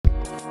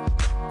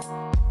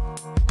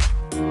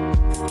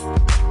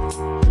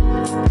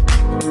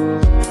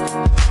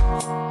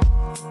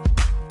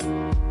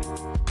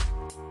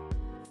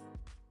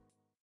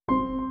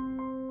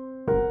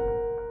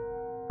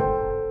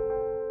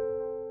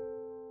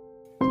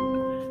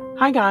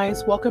Hi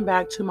guys, welcome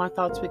back to My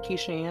Thoughts with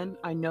Keisha Ann.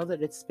 I know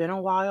that it's been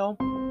a while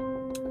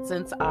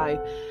since I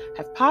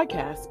have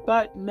podcasts,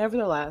 but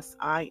nevertheless,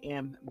 I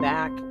am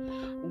back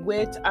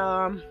with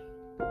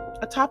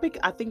a topic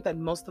I think that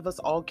most of us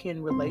all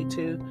can relate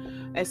to,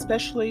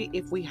 especially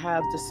if we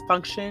have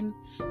dysfunction,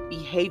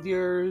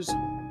 behaviors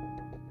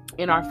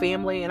in our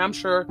family, and I'm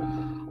sure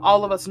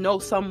all of us know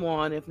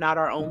someone, if not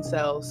our own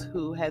selves,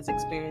 who has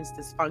experienced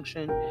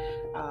dysfunction,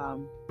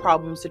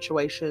 problem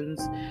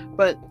situations.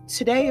 But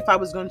today, if I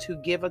was going to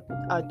give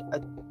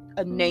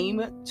a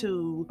name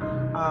to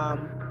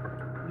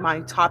my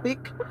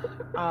topic,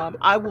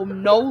 I will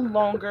no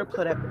longer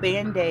put a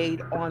band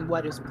aid on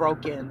what is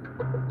broken.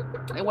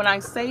 And when I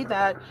say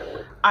that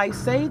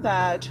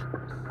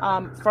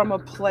from a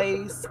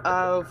place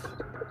of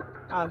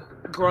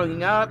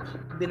growing up,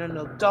 being an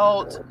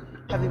adult,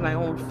 having my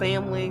own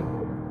family,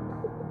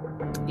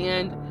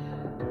 and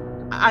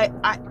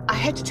I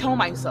had to tell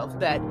myself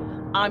that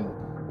I'm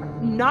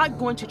not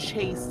going to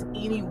chase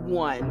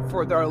anyone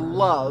for their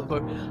love,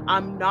 or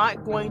I'm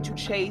not going to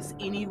chase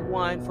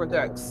anyone for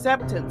their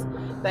acceptance.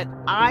 That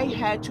I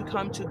had to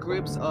come to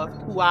grips of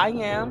who I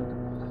am,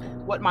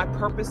 what my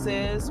purpose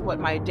is, what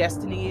my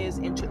destiny is,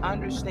 and to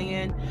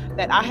understand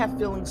that I have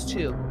feelings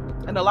too.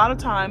 And a lot of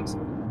times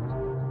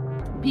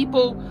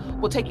people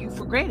will take you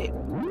for granted,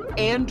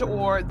 and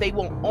or they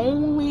will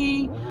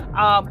only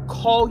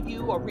call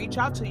you or reach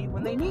out to you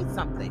when they need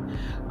something.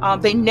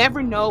 They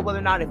never know whether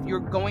or not if you're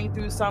going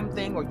through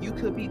something or you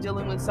could be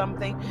dealing with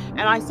something.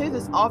 And I say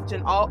this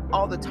often,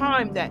 all the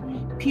time, that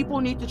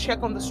people need to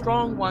check on the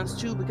strong ones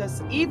too,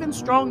 because even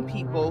strong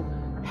people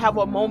have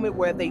a moment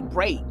where they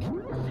break.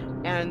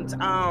 And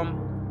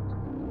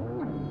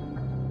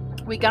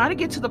we got to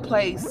get to the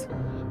place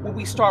where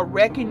we start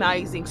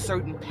recognizing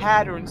certain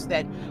patterns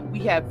that we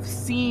have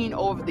seen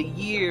over the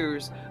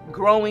years,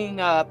 growing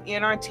up,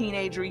 in our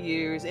teenager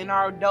years, in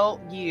our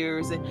adult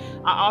years. And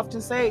I often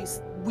say,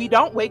 we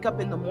don't wake up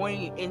in the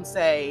morning and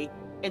say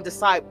and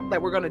decide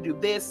that we're going to do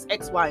this,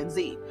 X, Y, and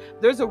Z.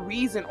 There's a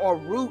reason or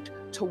root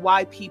to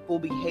why people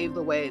behave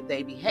the way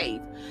they behave.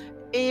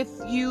 If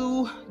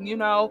you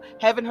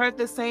haven't heard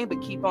this saying,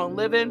 but keep on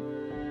living,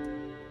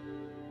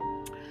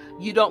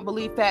 you don't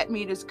believe fat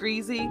meat is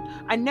greasy.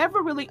 I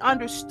never really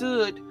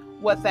understood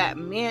what that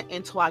meant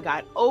until I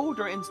got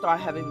older and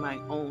started having my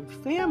own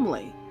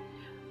family.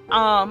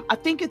 I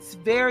think it's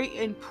very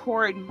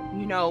important.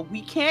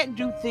 We can't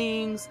do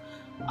things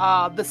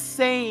the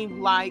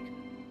same like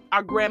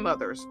our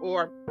grandmothers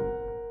or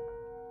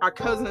our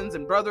cousins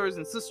and brothers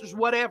and sisters,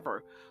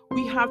 whatever.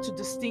 We have to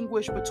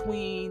distinguish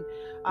between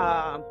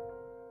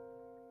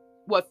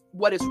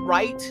what is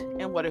right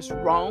and what is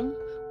wrong,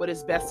 what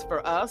is best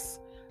for us,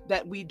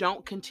 that we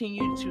don't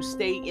continue to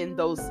stay in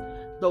those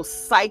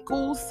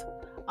cycles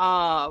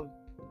of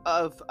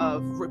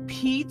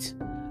repeat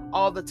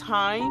all the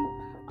time.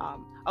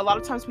 A lot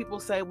of times people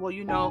say, well,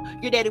 your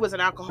daddy was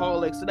an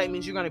alcoholic, so that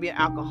means you're going to be an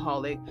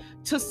alcoholic.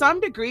 To some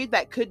degree,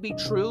 that could be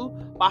true.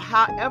 But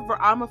however,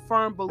 I'm a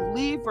firm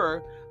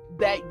believer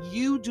that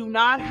you do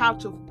not have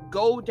to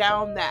go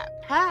down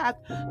that path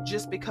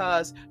just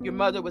because your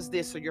mother was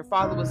this or your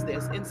father was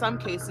this. In some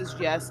cases,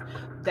 yes,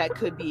 that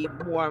could be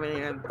more of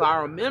an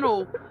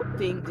environmental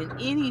thing than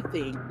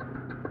anything.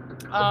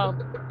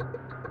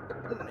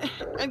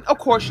 And of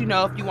course, if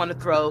you want to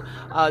throw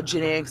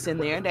genetics in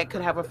there, that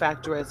could have a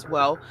factor as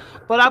well.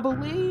 But I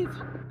believe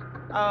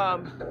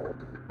that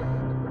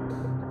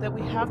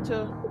we have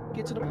to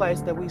get to the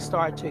place that we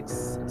start to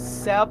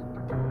accept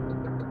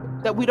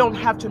that we don't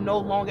have to no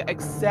longer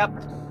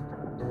accept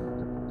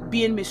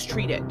being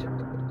mistreated,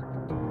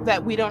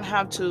 that we don't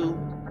have to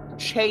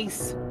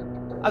chase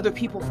other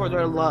people for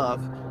their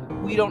love.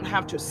 We don't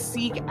have to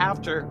seek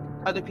after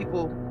other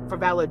people for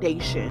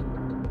validation,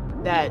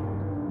 that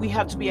we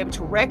have to be able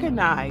to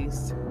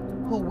recognize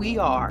who we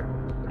are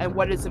and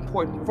what is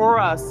important for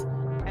us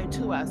and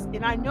to us.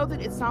 And I know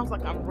that it sounds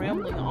like I'm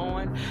rambling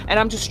on, and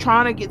I'm just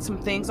trying to get some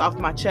things off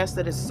my chest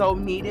that is so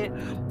needed.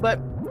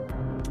 But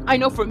I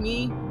know for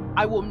me,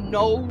 I will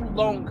no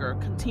longer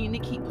continue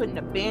to keep putting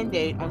a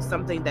band-aid on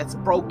something that's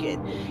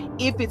broken.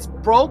 If it's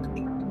broke,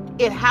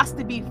 it has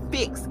to be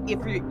fixed.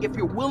 If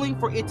you're willing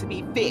for it to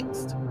be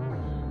fixed,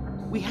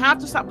 we have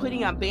to stop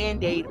putting a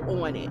band-aid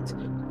on it.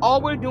 All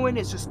we're doing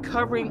is just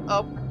covering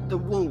up the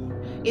wound.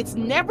 It's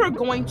never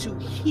going to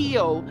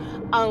heal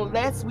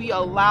unless we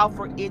allow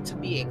for it to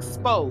be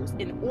exposed.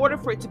 In order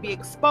for it to be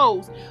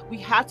exposed, we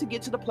have to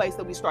get to the place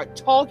that we start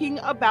talking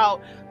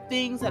about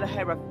things that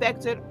have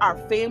affected our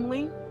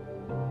family,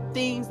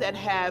 things that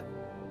have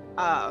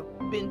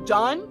been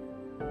done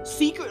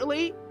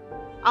secretly,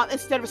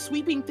 instead of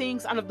sweeping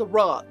things under the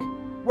rug.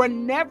 We're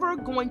never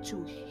going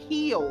to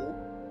heal,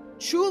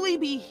 truly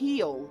be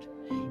healed,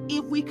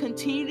 if we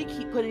continue to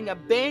keep putting a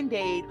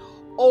band-aid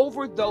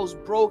over those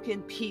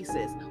broken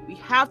pieces. We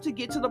have to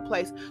get to the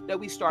place that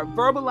we start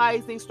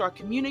verbalizing, start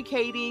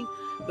communicating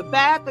the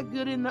bad, the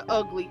good, and the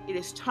ugly. It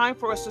is time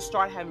for us to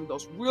start having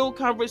those real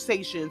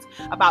conversations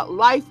about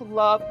life,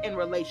 love, and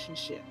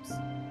relationships.